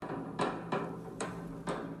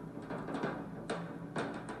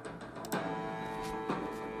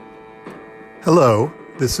Hello,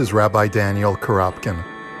 this is Rabbi Daniel Karapkin.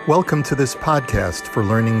 Welcome to this podcast for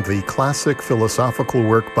learning the classic philosophical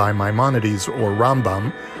work by Maimonides, or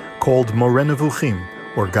Rambam, called Moreh Nevuchim,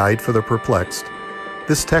 or Guide for the Perplexed.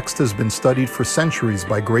 This text has been studied for centuries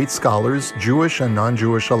by great scholars, Jewish and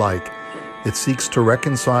non-Jewish alike. It seeks to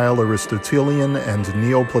reconcile Aristotelian and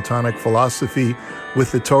Neoplatonic philosophy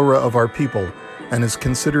with the Torah of our people, and is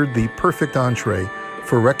considered the perfect entree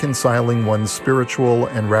for reconciling one's spiritual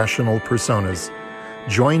and rational personas.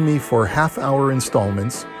 Join me for half-hour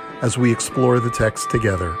installments as we explore the text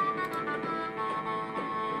together.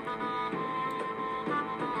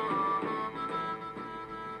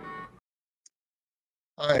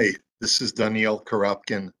 Hi, this is Daniel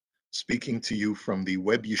Karapkin, speaking to you from the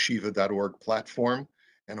webyeshiva.org platform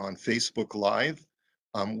and on Facebook Live.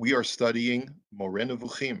 We are studying Moreh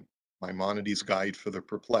Nevuchim, Maimonides' Guide for the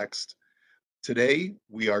Perplexed. Today,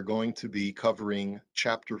 we are going to be covering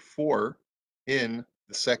chapter 4 in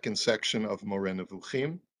the second section of Moreh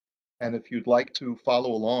Nevuchim. And if you'd like to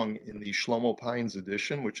follow along in the Shlomo Pines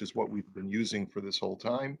edition, which is what we've been using for this whole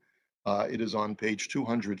time, it is on page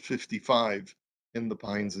 255 in the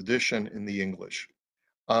Pines edition in the English.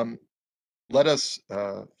 Let us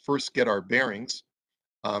first get our bearings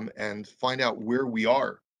and find out where we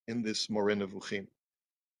are in this Moreh Nevuchim.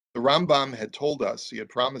 The Rambam had told us, he had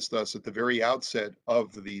promised us at the very outset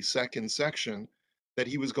of the second section, that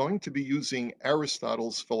he was going to be using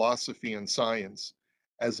Aristotle's philosophy and science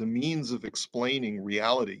as a means of explaining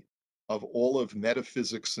reality of all of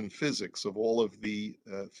metaphysics and physics, of all of the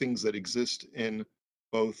things that exist in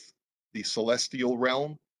both the celestial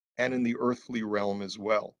realm and in the earthly realm as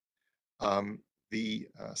well. The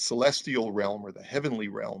celestial realm, or the heavenly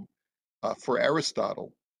realm, for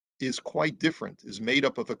Aristotle, is quite different, is made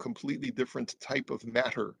up of a completely different type of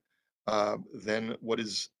matter than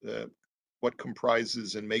what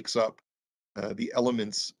comprises and makes up the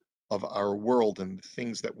elements of our world and the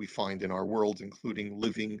things that we find in our world, including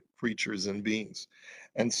living creatures and beings.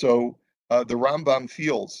 And so the Rambam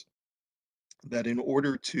feels that in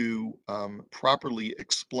order to properly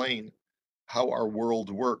explain how our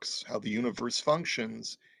world works, how the universe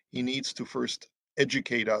functions, he needs to first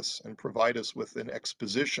educate us and provide us with an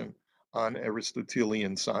exposition on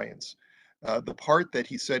Aristotelian science. The part that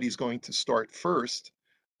he said he's going to start first,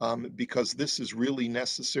 because this is really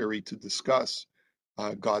necessary to discuss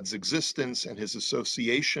God's existence and his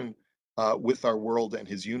association with our world and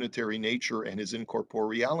his unitary nature and his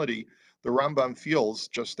incorporeality, the Rambam feels,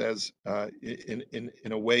 just as in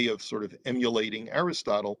a way of sort of emulating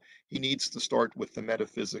Aristotle, he needs to start with the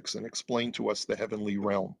metaphysics and explain to us the heavenly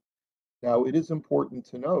realm. Now, it is important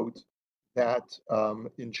to note that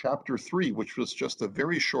in chapter 3, which was just a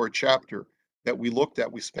very short chapter that we looked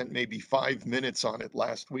at, we spent maybe 5 minutes on it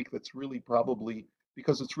last week. That's really probably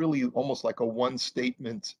because it's really almost like a one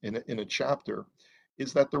statement in a chapter,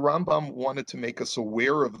 is that the Rambam wanted to make us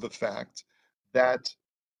aware of the fact that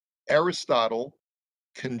Aristotle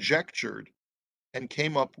conjectured and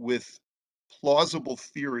came up with plausible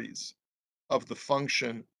theories of the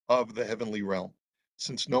function of the heavenly realm.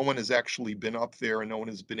 Since no one has actually been up there and no one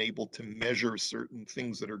has been able to measure certain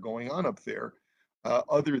things that are going on up there,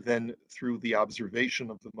 other than through the observation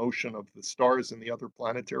of the motion of the stars and the other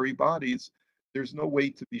planetary bodies, there's no way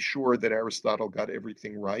to be sure that Aristotle got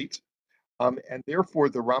everything right. And therefore,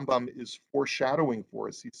 the Rambam is foreshadowing for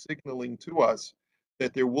us, he's signaling to us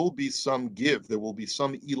that there will be some give, there will be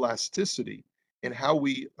some elasticity in how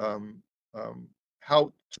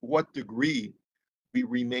to what degree we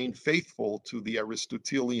remain faithful to the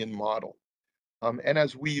Aristotelian model. And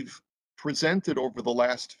as we've presented over the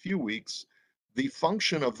last few weeks, the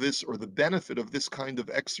function of this, or the benefit of this kind of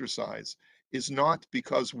exercise, is not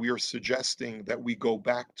because we are suggesting that we go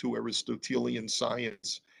back to Aristotelian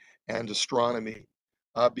science and astronomy,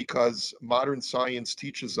 because modern science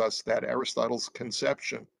teaches us that Aristotle's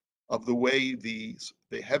conception of the way the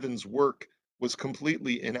heavens work was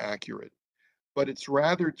completely inaccurate. But it's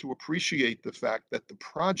rather to appreciate the fact that the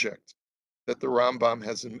project that the Rambam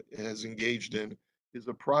has engaged in is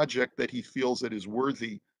a project that he feels that is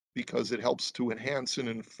worthy because it helps to enhance and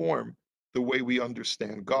inform the way we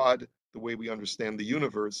understand God, the way we understand the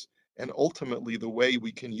universe, and ultimately the way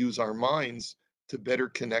we can use our minds to better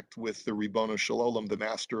connect with the Ribono Shel Olam, the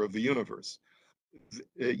master of the universe.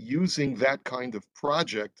 Using that kind of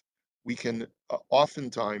project, we can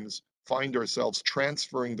oftentimes find ourselves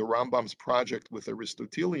transferring the Rambam's project with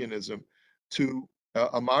Aristotelianism to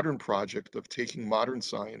a modern project of taking modern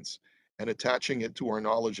science and attaching it to our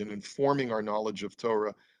knowledge and informing our knowledge of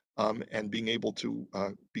Torah, and being able to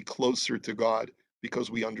be closer to God because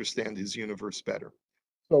we understand his universe better.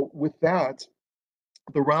 So with that,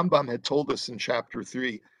 The Rambam had told us in chapter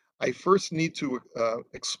 3, I first need to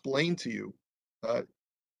explain to you uh,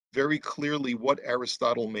 very clearly what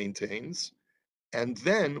Aristotle maintains, and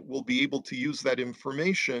then we'll be able to use that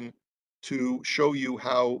information to show you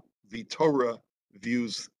how the Torah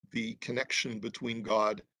views the connection between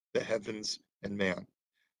God, the heavens, and man.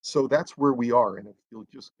 So that's where we are. And if you'll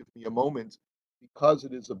just give me a moment, because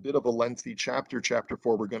it is a bit of a lengthy chapter, chapter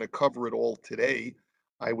 4, we're going to cover it all today.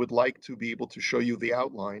 I would like to be able to show you the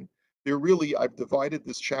outline. I've divided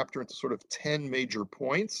this chapter into sort of 10 major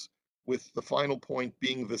points, with the final point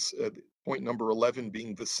being this point number 11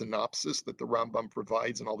 being the synopsis that the Rambam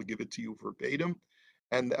provides, and I'll give it to you verbatim.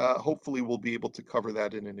 And hopefully, we'll be able to cover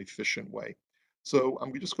that in an efficient way. So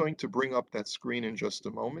I'm just going to bring up that screen in just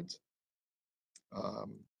a moment.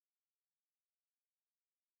 Um,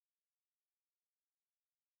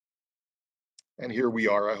 and here we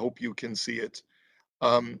are. I hope you can see it.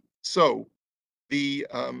 So the,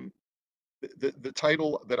 um, the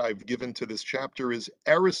title that I've given to this chapter is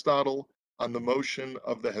Aristotle on the Motion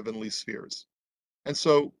of the Heavenly Spheres. And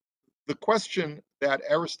so the question that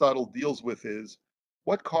Aristotle deals with is,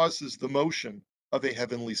 what causes the motion of a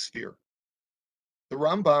heavenly sphere? The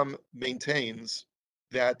Rambam maintains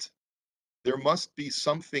that there must be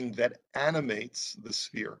something that animates the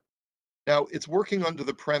sphere. Now, it's working under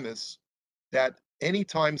the premise that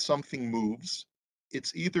anytime something moves,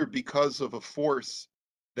 it's either because of a force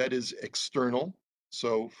that is external.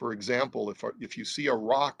 So, for example, if you see a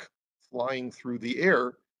rock flying through the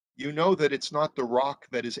air, you know that it's not the rock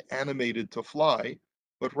that is animated to fly,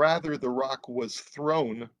 but rather the rock was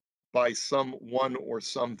thrown by someone or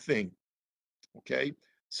something. Okay.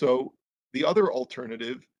 So, the other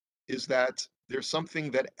alternative is that there's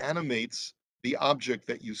something that animates the object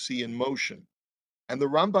that you see in motion. And the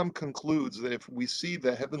Rambam concludes that if we see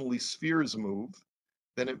the heavenly spheres move,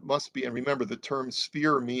 then it must be, and remember the term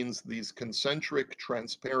sphere means these concentric,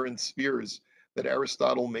 transparent spheres that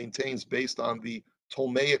Aristotle maintains based on the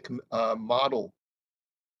Ptolemaic model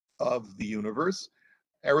of the universe.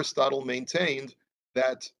 Aristotle maintained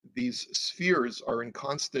that these spheres are in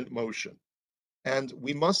constant motion. And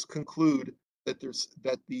we must conclude that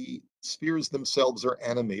the spheres themselves are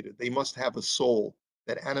animated. They must have a soul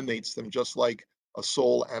that animates them, just like a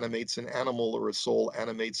soul animates an animal or a soul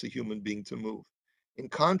animates a human being to move, in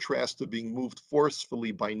contrast to being moved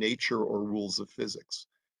forcefully by nature or rules of physics.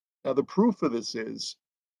 Now, the proof of this is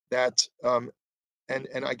that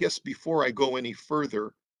and I guess before I go any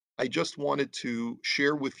further, I just wanted to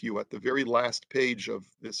share with you at the very last page of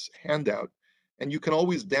this handout, and you can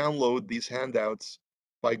always download these handouts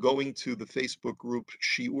by going to the Facebook group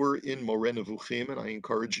Shiur in Moreh Nevuchim, and I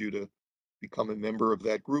encourage you to become a member of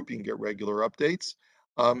that group. You can get regular updates,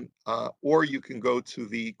 or you can go to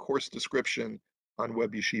the course description on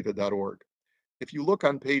webyeshiva.org. If you look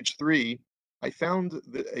on page 3, I found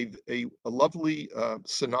a lovely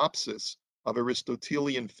synopsis of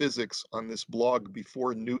Aristotelian physics on this blog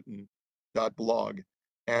before Newton.blog.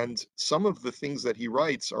 And some of the things that he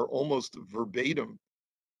writes are almost verbatim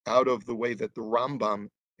out of the way that the Rambam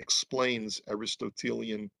explains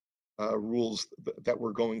Aristotelian rules that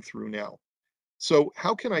we're going through now. So,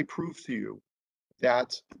 how can I prove to you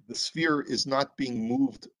that the sphere is not being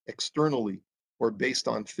moved externally or based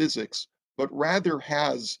on physics, but rather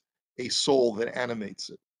has a soul that animates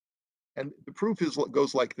it? And the proof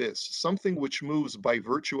goes like this: something which moves by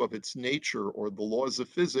virtue of its nature or the laws of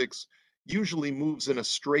physics usually moves in a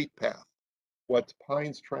straight path. What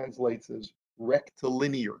Pines translates as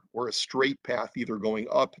rectilinear, or a straight path, either going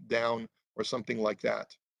up, down, or something like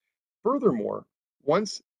that. Furthermore,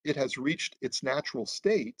 once it has reached its natural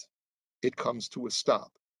state, it comes to a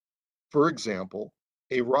stop. For example,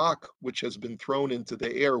 a rock which has been thrown into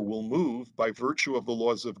the air will move by virtue of the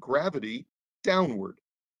laws of gravity downward.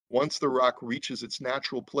 Once the rock reaches its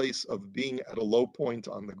natural place of being at a low point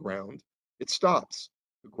on the ground, it stops.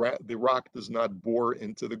 The rock does not bore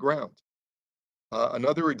into the ground.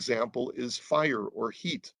 Another example is fire or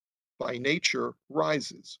heat. By nature,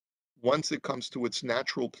 rises. Once it comes to its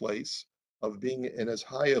natural place of being in as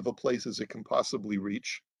high of a place as it can possibly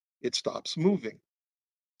reach, it stops moving.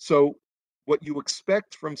 So, what you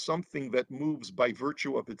expect from something that moves by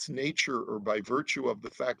virtue of its nature or by virtue of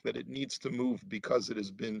the fact that it needs to move because it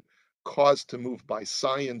has been caused to move by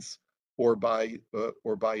science or by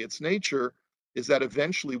its nature, is that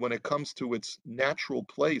eventually, when it comes to its natural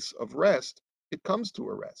place of rest, it comes to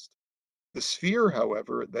a rest. The sphere,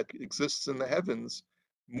 however, that exists in the heavens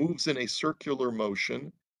moves in a circular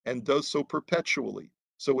motion and does so perpetually.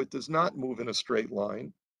 So it does not move in a straight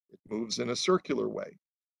line, it moves in a circular way.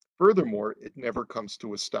 Furthermore, it never comes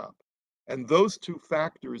to a stop. And those two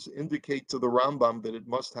factors indicate to the Rambam that it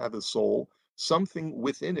must have a soul, something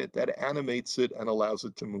within it that animates it and allows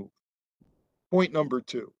it to move. Point number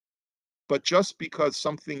two. But just because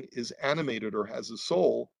something is animated or has a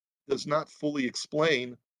soul does not fully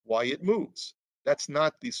explain why it moves. That's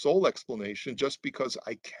not the sole explanation. Just because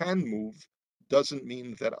I can move doesn't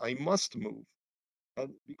mean that I must move.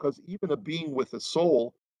 And because even a being with a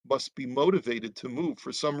soul must be motivated to move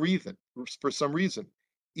for some reason,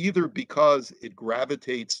 either because it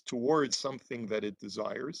gravitates towards something that it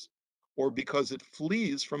desires, or because it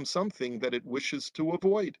flees from something that it wishes to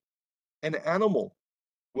avoid. An animal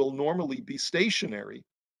will normally be stationary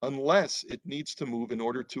unless it needs to move in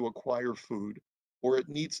order to acquire food or it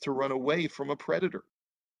needs to run away from a predator.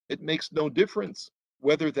 It makes no difference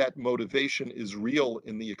whether that motivation is real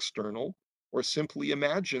in the external or simply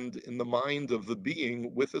imagined in the mind of the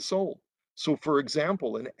being with a soul. So, for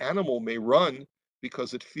example, an animal may run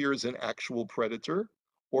because it fears an actual predator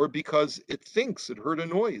or because it thinks it heard a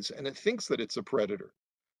noise and it thinks that it's a predator,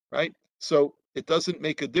 right? So it doesn't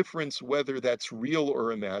make a difference whether that's real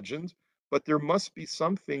or imagined, but there must be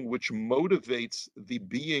something which motivates the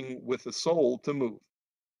being with a soul to move.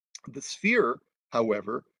 The sphere,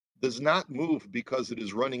 however, does not move because it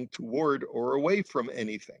is running toward or away from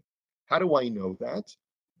anything. How do I know that?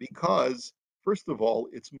 Because, first of all,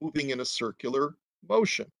 it's moving in a circular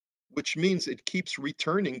motion, which means it keeps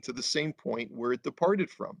returning to the same point where it departed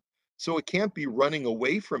from. So it can't be running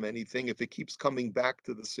away from anything if it keeps coming back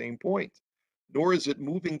to the same point, nor is it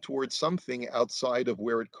moving towards something outside of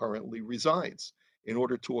where it currently resides in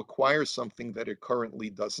order to acquire something that it currently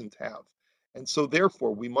doesn't have. And so,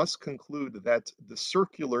 therefore, we must conclude that the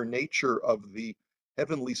circular nature of the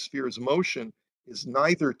heavenly sphere's motion is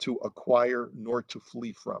neither to acquire nor to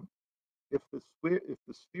flee from. If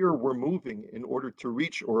the sphere were moving in order to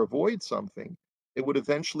reach or avoid something, it would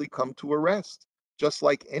eventually come to a rest, just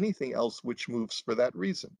like anything else which moves for that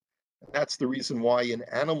reason. And that's the reason why an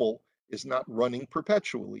animal is not running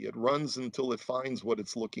perpetually. It runs until it finds what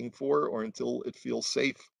it's looking for or until it feels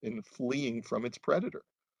safe in fleeing from its predator.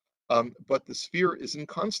 But the sphere is in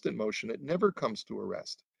constant motion. It never comes to a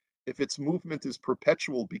rest. If its movement is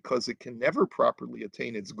perpetual because it can never properly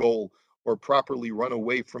attain its goal or properly run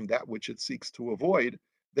away from that which it seeks to avoid,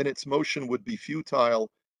 then its motion would be futile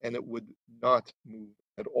and it would not move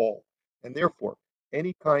at all. And therefore,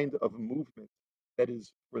 any kind of movement that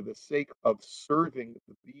is for the sake of serving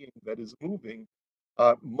the being that is moving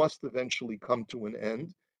must eventually come to an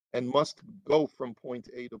end and must go from point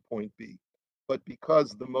A to point B. But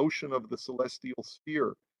because the motion of the celestial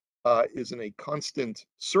sphere is in a constant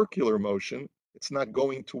circular motion, it's not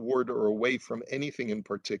going toward or away from anything in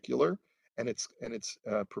particular, and it's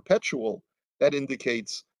perpetual. That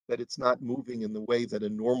indicates that it's not moving in the way that a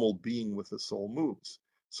normal being with a soul moves.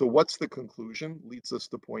 So, what's the conclusion? Leads us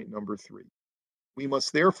to point number three. We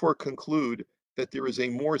must therefore conclude that there is a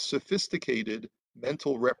more sophisticated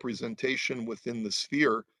mental representation within the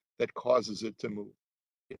sphere that causes it to move.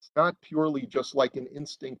 It's not purely just like an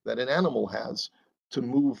instinct that an animal has to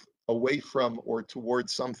move away from or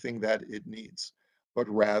towards something that it needs, but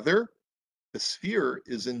rather the sphere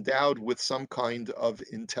is endowed with some kind of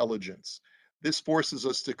intelligence. This forces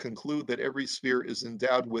us to conclude that every sphere is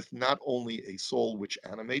endowed with not only a soul which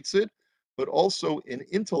animates it, but also an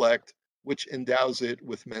intellect which endows it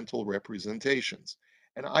with mental representations.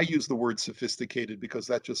 And I use the word sophisticated because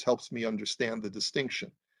that just helps me understand the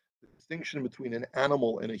distinction. The distinction between an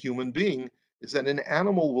animal and a human being is that an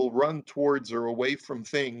animal will run towards or away from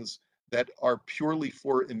things that are purely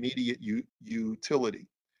for immediate utility.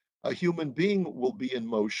 A human being will be in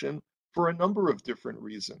motion for a number of different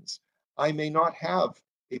reasons. I may not have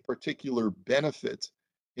a particular benefit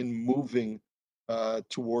in moving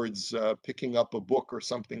towards picking up a book or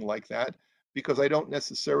something like that because I don't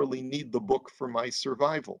necessarily need the book for my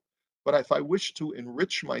survival. But if I wish to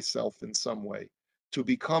enrich myself in some way, to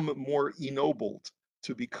become more ennobled,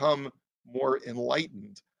 to become more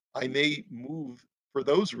enlightened, I may move for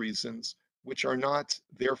those reasons, which are not,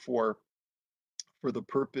 therefore, for the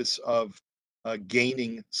purpose of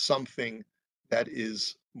gaining something that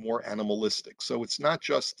is more animalistic. So it's not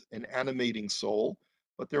just an animating soul,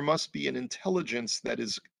 but there must be an intelligence that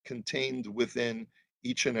is contained within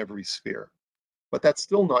each and every sphere. But that's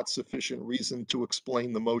still not sufficient reason to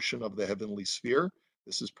explain the motion of the heavenly sphere.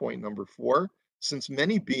 This is point number four. Since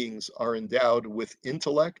many beings are endowed with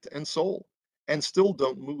intellect and soul and still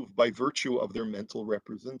don't move by virtue of their mental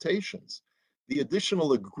representations, the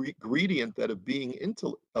additional ingredient that a being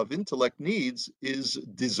of intellect needs is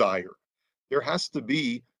desire. There has to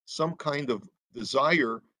be some kind of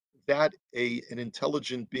desire that an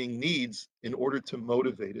intelligent being needs in order to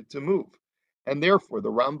motivate it to move. And therefore,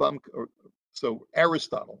 the Rambam, so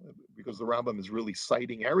Aristotle, because the Rambam is really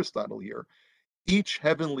citing Aristotle here, each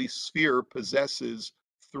heavenly sphere possesses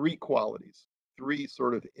three qualities, three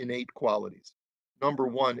sort of innate qualities. Number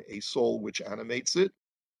one, a soul which animates it.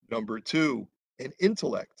 Number two, an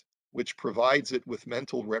intellect which provides it with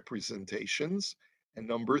mental representations. And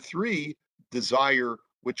number three, desire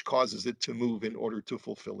which causes it to move in order to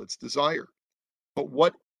fulfill its desire. But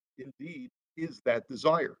what indeed is that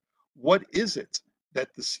desire? What is it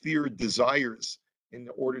that the sphere desires in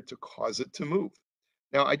order to cause it to move?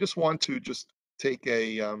 Now, I just want to just take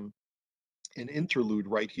an interlude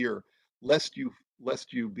right here, lest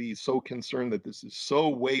you be so concerned that this is so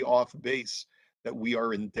way off base that we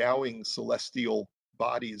are endowing celestial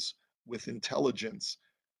bodies with intelligence.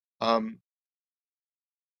 Um,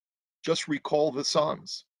 just recall the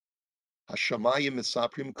Psalms. Hashamayim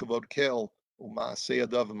misaprim kavod kel u'maaseh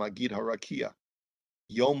adav magid harakia.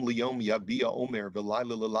 Yom liyom yabia omer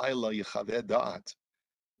v'layla l'layla yichaveh da'at.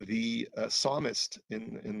 The psalmist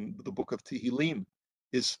in the book of Tehillim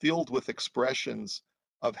is filled with expressions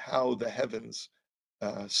of how the heavens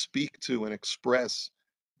speak to and express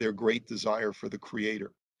their great desire for the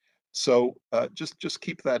Creator. So just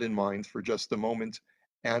keep that in mind for just a moment.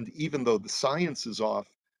 And even though the science is off,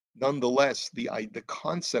 nonetheless, the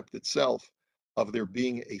concept itself of there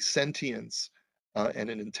being a sentience and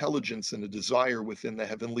an intelligence and a desire within the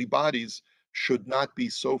heavenly bodies should not be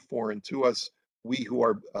so foreign to us, we who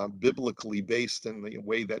are biblically based in the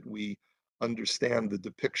way that we understand the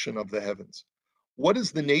depiction of the heavens. What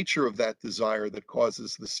is the nature of that desire that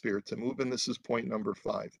causes the sphere to move? And this is point number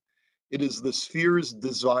 5. It is the sphere's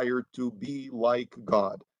desire to be like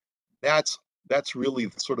God. That's that's really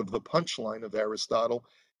sort of the punchline of Aristotle,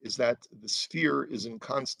 is that the sphere is in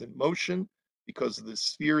constant motion because the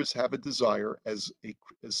spheres have a desire as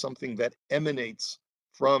something that emanates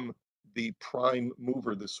from the prime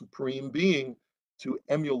mover, the supreme being, to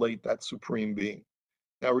emulate that supreme being.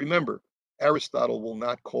 Now remember, Aristotle will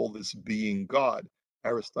not call this being God.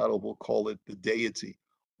 Aristotle will call it the deity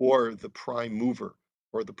or the prime mover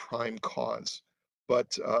or the prime cause.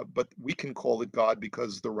 But we can call it God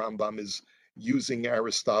because the Rambam is using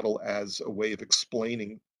Aristotle as a way of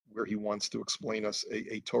explaining where he wants to explain us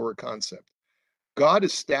a Torah concept. God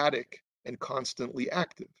is static and constantly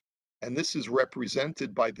active, and this is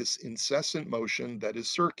represented by this incessant motion that is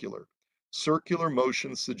circular. Circular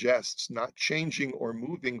motion suggests not changing or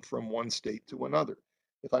moving from one state to another.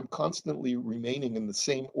 If I'm constantly remaining in the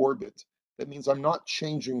same orbit, that means I'm not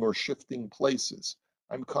changing or shifting places.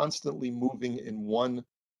 I'm constantly moving in one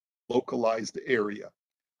localized area.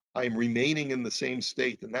 I'm remaining in the same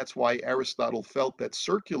state, and that's why Aristotle felt that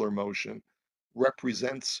circular motion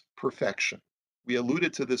represents perfection. We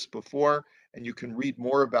alluded to this before, and you can read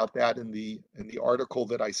more about that in the article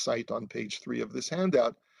that I cite on page 3 of this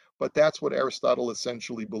handout, but that's what Aristotle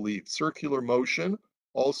essentially believed. Circular motion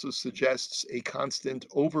also suggests a constant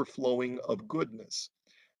overflowing of goodness.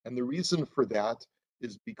 And the reason for that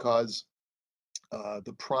is because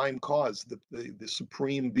the prime cause, the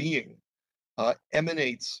supreme being,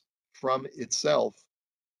 emanates from itself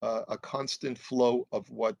a constant flow of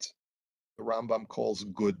what the Rambam calls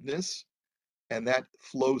goodness, and that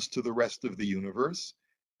flows to the rest of the universe.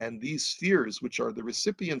 And these spheres, which are the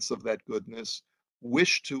recipients of that goodness,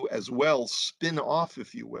 wish to as well spin off,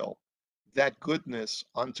 if you will, that goodness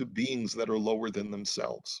onto beings that are lower than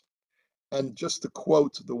themselves. And just to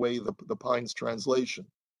quote the way the Pines translation,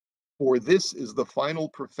 for this is the final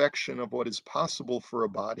perfection of what is possible for a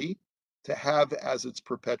body to have as its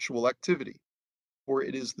perpetual activity. For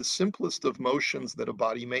it is the simplest of motions that a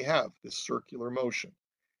body may have, this circular motion.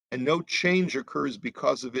 And no change occurs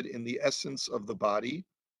because of it in the essence of the body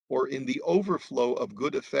or in the overflow of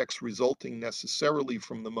good effects resulting necessarily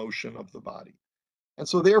from the motion of the body. And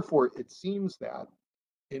so, therefore, it seems that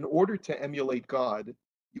in order to emulate God,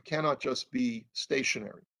 you cannot just be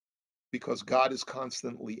stationary because God is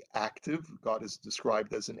constantly active. God is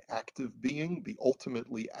described as an active being, the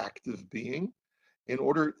ultimately active being. In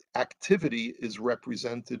order, activity is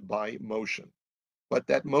represented by motion, but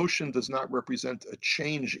that motion does not represent a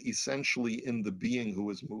change essentially in the being who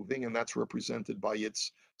is moving, and that's represented by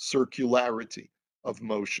its circularity of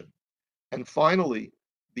motion. And finally,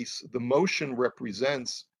 the motion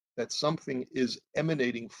represents that something is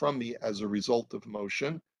emanating from me as a result of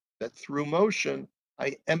motion, that through motion,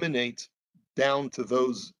 I emanate down to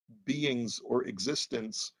those beings or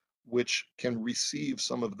existence which can receive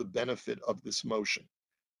some of the benefit of this motion.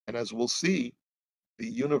 And as we'll see, the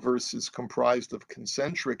universe is comprised of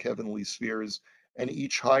concentric heavenly spheres, and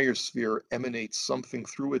each higher sphere emanates something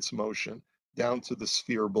through its motion down to the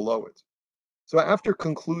sphere below it. So after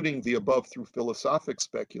concluding the above through philosophic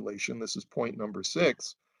speculation, this is point number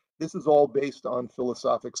 6, this is all based on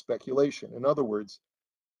philosophic speculation. In other words,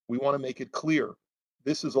 we want to make it clear,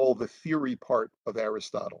 this is all the theory part of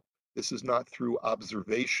Aristotle. This is not through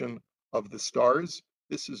observation of the stars.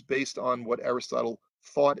 This is based on what Aristotle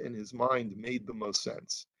thought in his mind made the most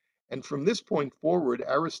sense. And from this point forward,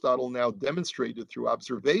 Aristotle now demonstrated through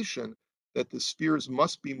observation that the spheres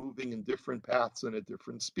must be moving in different paths and at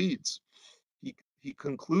different speeds. He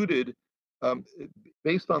concluded, um,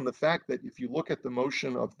 based on the fact that if you look at the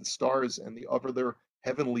motion of the stars and the other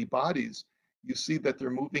heavenly bodies, you see that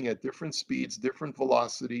they're moving at different speeds, different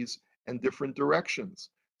velocities, and different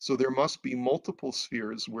directions. So there must be multiple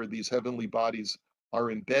spheres where these heavenly bodies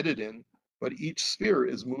are embedded in, but each sphere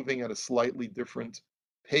is moving at a slightly different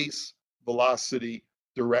pace, velocity,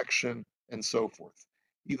 direction, and so forth.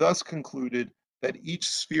 He thus concluded that each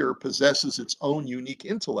sphere possesses its own unique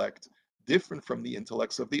intellect, different from the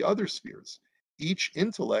intellects of the other spheres. Each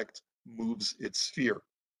intellect moves its sphere.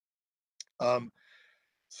 Um,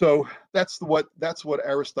 so that's what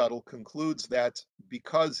Aristotle concludes, that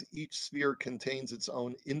because each sphere contains its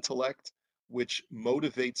own intellect, which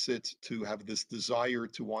motivates it to have this desire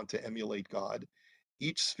to want to emulate God,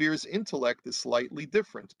 each sphere's intellect is slightly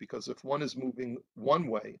different, because if one is moving one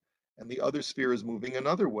way and the other sphere is moving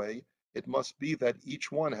another way, it must be that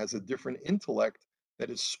each one has a different intellect that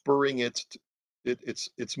is spurring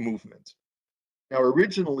its movement. Now,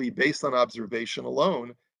 originally, based on observation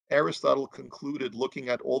alone, Aristotle concluded, looking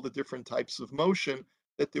at all the different types of motion,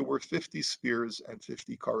 that there were 50 spheres and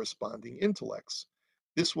 50 corresponding intellects.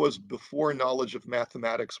 This was before knowledge of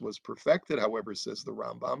mathematics was perfected, however, says the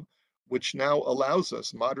Rambam, which now allows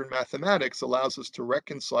us, modern mathematics allows us to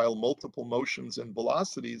reconcile multiple motions and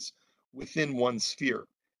velocities within one sphere.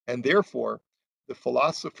 And therefore, the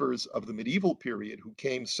philosophers of the medieval period, who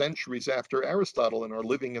came centuries after Aristotle and are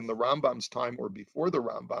living in the Rambam's time or before the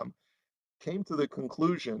Rambam, came to the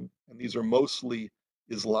conclusion, and these are mostly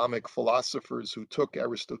Islamic philosophers who took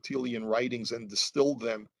Aristotelian writings and distilled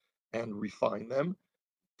them and refined them,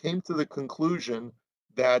 came to the conclusion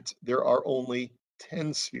that there are only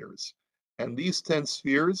 10 spheres. And these 10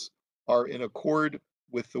 spheres are in accord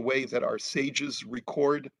with the way that our sages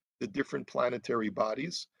record the different planetary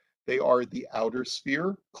bodies. They are the outer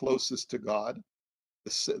sphere, closest to God.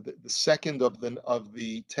 The second of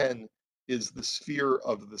the 10 is the sphere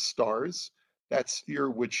of the stars, that sphere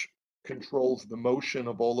which controls the motion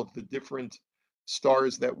of all of the different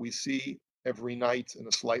stars that we see every night in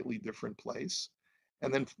a slightly different place.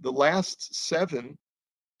 And then the last 7,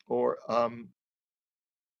 or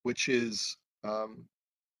which is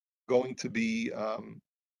going to be uh,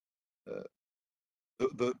 the,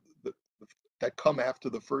 the that come after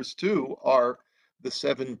the first 2 are the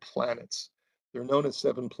 7 planets. They're known as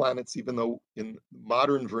 7 planets, even though in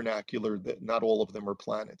modern vernacular that not all of them are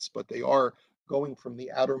planets, but they are going from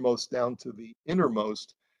the outermost down to the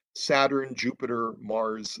innermost: Saturn, Jupiter,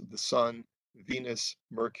 Mars, the Sun, Venus,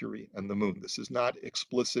 Mercury, and the Moon. This is not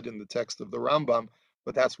explicit in the text of the Rambam,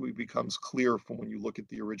 but that's what becomes clear from when you look at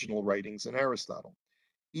the original writings in Aristotle.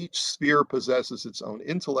 Each sphere possesses its own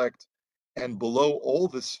intellect, and below all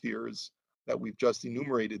the spheres that we've just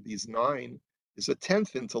enumerated, these 9, is a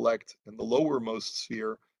 10th intellect, and the lowermost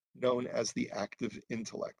sphere, known as the active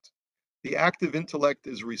intellect. The active intellect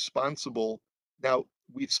is responsible. Now,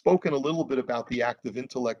 we've spoken a little bit about the active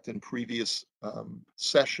intellect in previous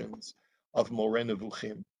sessions of Moreh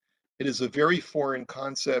Nevuchim. It is a very foreign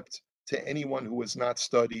concept to anyone who has not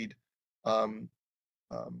studied um,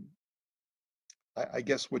 um, I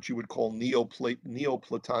guess what you would call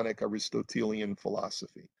Neoplatonic Aristotelian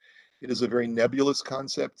philosophy. It is a very nebulous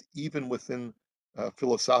concept, even within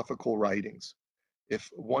philosophical writings. If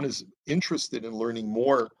one is interested in learning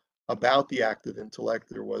more about the active intellect,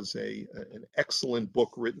 there was an excellent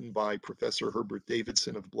book written by Professor Herbert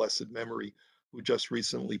Davidson of blessed memory, who just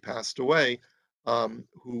recently passed away,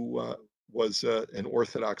 who was an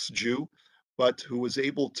Orthodox Jew, but who was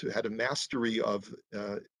able to had a mastery of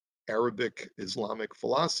Arabic Islamic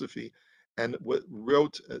philosophy, and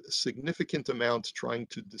wrote a significant amount trying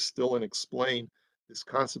to distill and explain this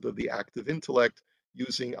concept of the active intellect,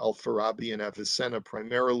 using Al-Farabi and Avicenna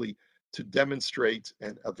primarily to demonstrate,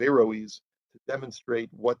 and Averroes to demonstrate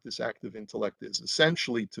what this active intellect is.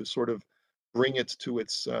 Essentially, to sort of bring it to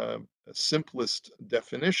its simplest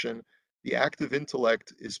definition, the active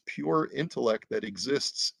intellect is pure intellect that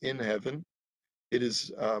exists in heaven. It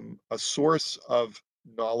is a source of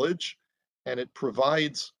knowledge, and it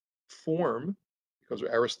provides form, because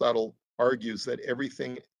Aristotle argues that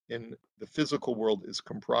everything in the physical world is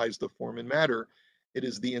comprised of form and matter. It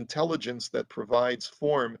is the intelligence that provides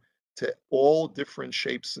form to all different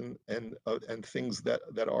shapes and things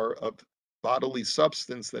that are of bodily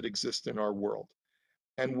substance that exist in our world.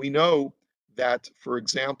 And we know that, for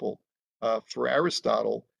example, for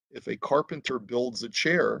Aristotle, if a carpenter builds a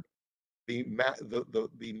chair, the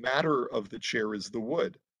matter of the chair is the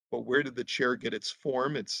wood. But where did the chair get its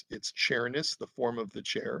form, its chairness, the form of the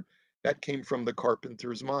chair? That came from the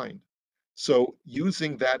carpenter's mind. So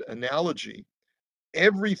using that analogy,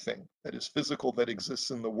 everything that is physical that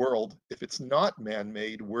exists in the world, if it's not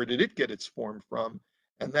man-made, where did it get its form from?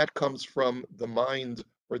 And that comes from the mind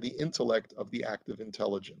or the intellect of the active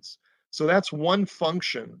intelligence. So that's one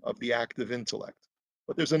function of the active intellect.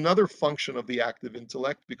 But there's another function of the active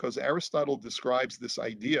intellect because Aristotle describes this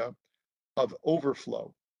idea of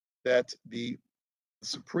overflow, that the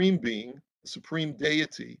supreme being, the supreme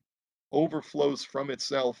deity, overflows from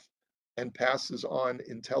itself and passes on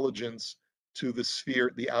intelligence to the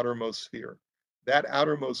sphere, the outermost sphere. That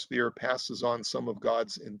outermost sphere passes on some of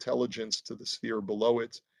God's intelligence to the sphere below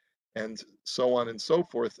it, and so on and so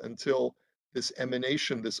forth until this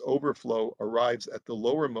emanation, this overflow arrives at the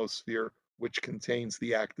lowermost sphere, which contains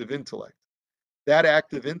the active intellect. That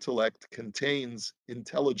active intellect contains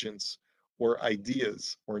intelligence or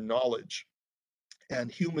ideas or knowledge,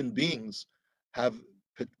 and human beings have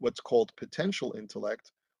what's called potential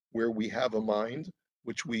intellect, where we have a mind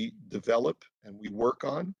which we develop and we work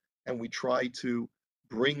on, and we try to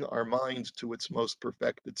bring our mind to its most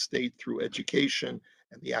perfected state through education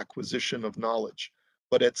and the acquisition of knowledge.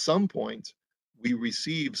 But at some point, we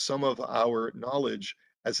receive some of our knowledge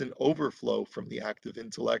as an overflow from the active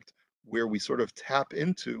intellect, where we sort of tap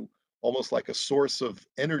into almost like a source of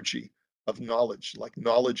energy of knowledge, like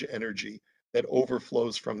knowledge energy that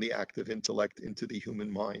overflows from the active intellect into the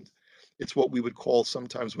human mind. It's what we would call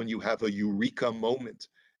sometimes when you have a eureka moment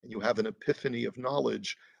and you have an epiphany of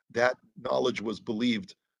knowledge, that knowledge was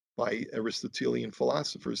believed by Aristotelian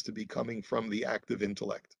philosophers to be coming from the active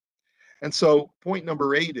intellect. And so, point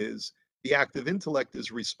number 8 is the active intellect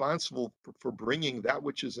is responsible for bringing that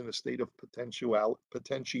which is in a state of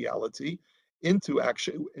potentiality into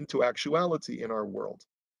actuality in our world.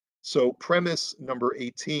 So premise number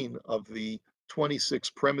 18 of the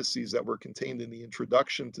 26 premises that were contained in the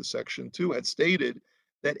introduction to section 2 had stated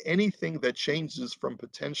that anything that changes from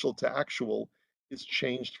potential to actual is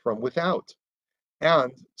changed from without.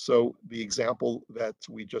 And so the example that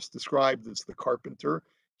we just described is the carpenter.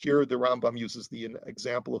 Here the Rambam uses the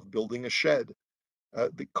example of building a shed.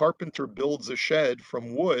 The carpenter builds a shed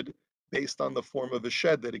from wood based on the form of a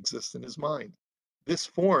shed that exists in his mind. This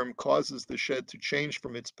form causes the shed to change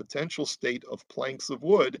from its potential state of planks of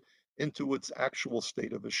wood into its actual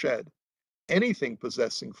state of a shed. Anything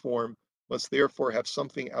possessing form must therefore have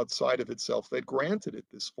something outside of itself that granted it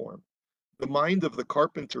this form. The mind of the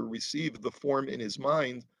carpenter received the form in his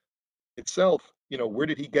mind itself. Where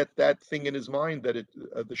did he get that thing in his mind that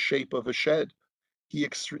the shape of a shed? He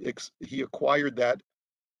acquired that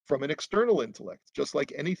from an external intellect, just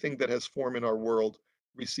like anything that has form in our world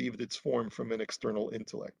received its form from an external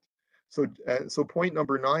intellect. So point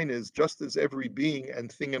number 9 is just as every being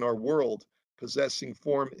and thing in our world possessing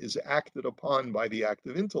form is acted upon by the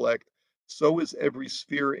active intellect, so is every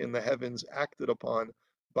sphere in the heavens acted upon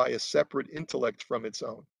by a separate intellect from its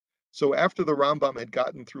own. So after the Rambam had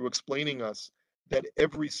gotten through explaining us that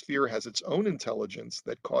every sphere has its own intelligence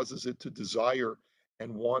that causes it to desire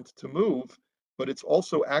and want to move, but it's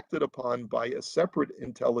also acted upon by a separate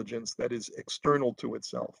intelligence that is external to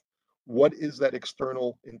itself. What is that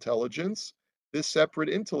external intelligence? This separate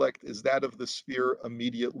intellect is that of the sphere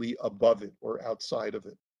immediately above it or outside of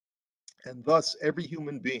it. And thus, every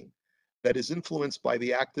human being that is influenced by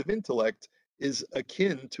the active intellect is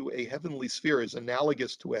akin to a heavenly sphere, is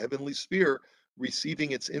analogous to a heavenly sphere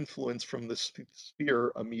receiving its influence from the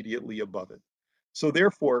sphere immediately above it. So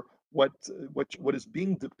therefore, what is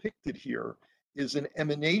being depicted here is an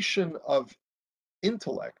emanation of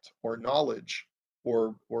intellect or knowledge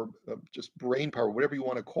or just brain power, whatever you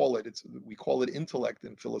want to call it. We call it intellect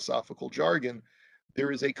in philosophical jargon.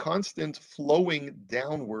 There is a constant flowing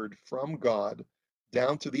downward from God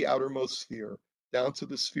down to the outermost sphere, down to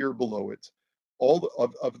the sphere below it, all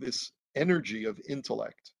of this energy of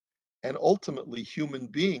intellect. And ultimately, human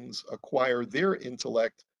beings acquire their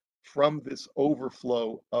intellect from this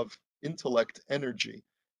overflow of intellect energy,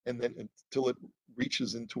 and then until it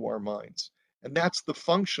reaches into our minds. And that's the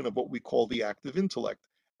function of what we call the active intellect.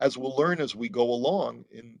 As we'll learn as we go along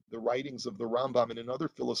in the writings of the Rambam and in other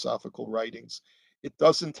philosophical writings, it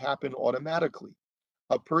doesn't happen automatically.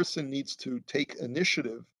 A person needs to take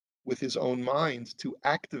initiative with his own mind to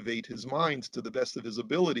activate his mind to the best of his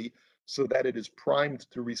ability so that it is primed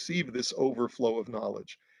to receive this overflow of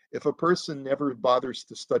knowledge. If a person never bothers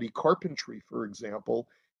to study carpentry, for example,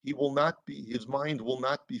 his mind will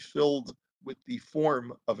not be filled with the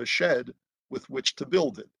form of a shed with which to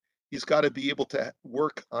build it. He's got to be able to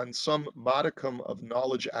work on some modicum of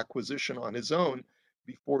knowledge acquisition on his own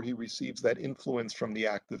before he receives that influence from the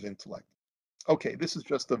active intellect. Okay, this is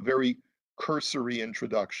just a very cursory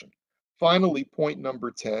introduction. Finally, point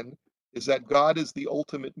number 10 is that God is the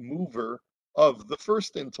ultimate mover of the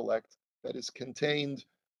first intellect that is contained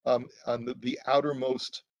on the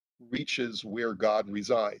outermost reaches where God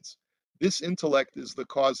resides. This intellect is the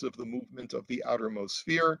cause of the movement of the outermost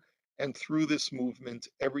sphere, and through this movement,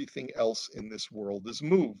 everything else in this world is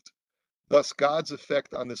moved. Thus, God's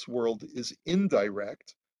effect on this world is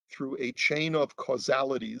indirect through a chain of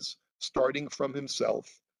causalities starting from himself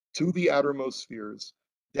to the outermost spheres,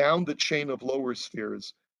 down the chain of lower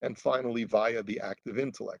spheres, and finally via the active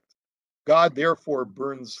intellect. God therefore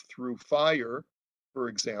burns through fire, for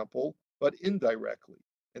example, but indirectly,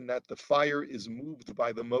 in that the fire is moved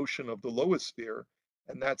by the motion of the lowest sphere,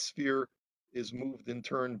 and that sphere is moved in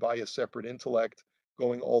turn by a separate intellect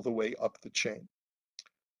going all the way up the chain.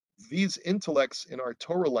 These intellects in our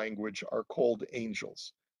Torah language are called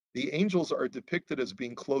angels. The angels are depicted as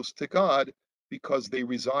being close to God because they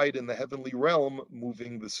reside in the heavenly realm,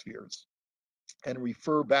 moving the spheres. And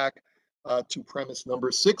refer back to premise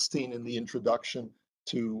number 16 in the introduction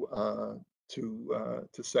to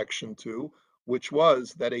section 2, which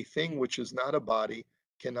was that a thing which is not a body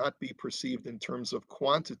cannot be perceived in terms of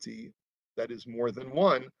quantity, that is more than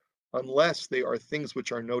one, unless they are things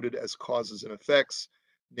which are noted as causes and effects,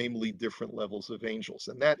 namely different levels of angels.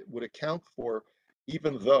 And that would account for,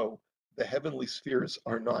 even though the heavenly spheres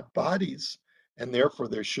are not bodies, and therefore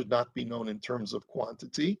they should not be known in terms of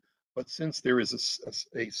quantity, but since there is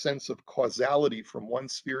a sense of causality from one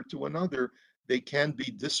sphere to another, they can be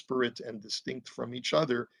disparate and distinct from each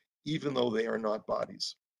other, even though they are not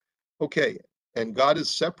bodies. Okay, and God is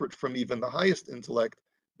separate from even the highest intellect,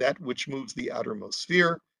 that which moves the outermost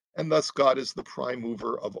sphere, and thus God is the prime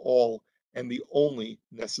mover of all and the only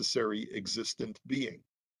necessary existent being.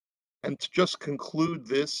 And to just conclude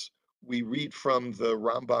this, we read from the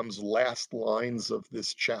Rambam's last lines of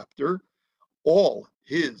this chapter. All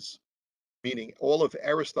his, meaning all of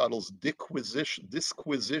Aristotle's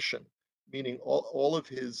disquisition, meaning all of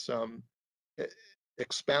his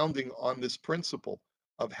expounding on this principle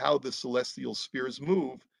of how the celestial spheres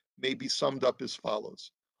move, may be summed up as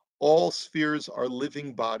follows. All spheres are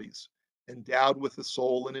living bodies, endowed with a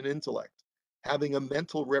soul and an intellect, having a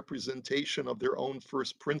mental representation of their own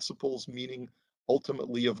first principles, meaning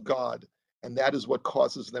ultimately of God, and that is what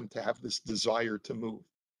causes them to have this desire to move.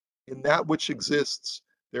 In that which exists,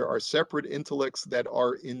 there are separate intellects that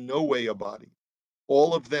are in no way a body.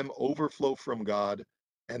 All of them overflow from God,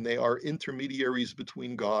 and they are intermediaries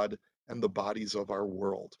between God and the bodies of our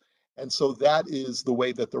world. And so that is the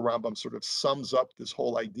way that the Rambam sort of sums up this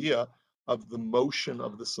whole idea of the motion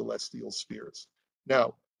of the celestial spheres.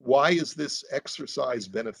 Now, why is this exercise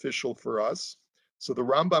beneficial for us? So the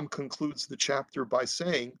Rambam concludes the chapter by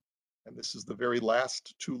saying, and this is the very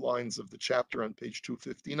last two lines of the chapter on page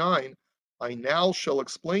 259, I now shall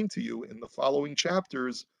explain to you in the following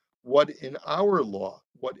chapters what in our law,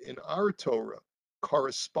 what in our Torah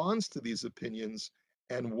corresponds to these opinions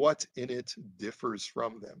and what in it differs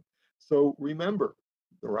from them. So remember,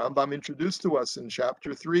 the Rambam introduced to us in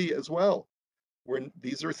chapter 3 as well, where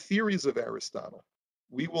these are theories of Aristotle.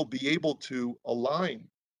 We will be able to align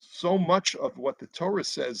so much of what the Torah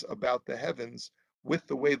says about the heavens with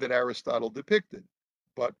the way that Aristotle depicted.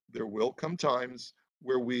 But there will come times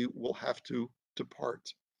where we will have to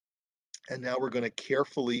depart. And now we're going to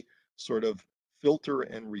carefully sort of filter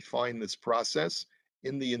and refine this process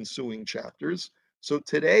in the ensuing chapters. So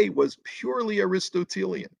today was purely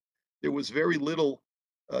Aristotelian. There was very little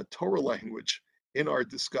Torah language in our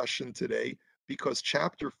discussion today because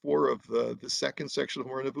chapter 4 of the second section of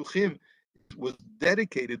Moreh Nevuchim was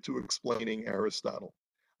dedicated to explaining Aristotle.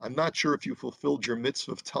 I'm not sure if you fulfilled your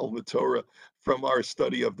mitzvah of Talmud Torah from our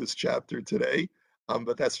study of this chapter today,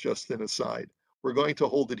 but that's just an aside. We're going to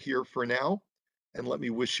hold it here for now, and let me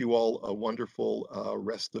wish you all a wonderful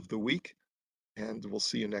rest of the week, and we'll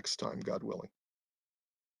see you next time, God willing.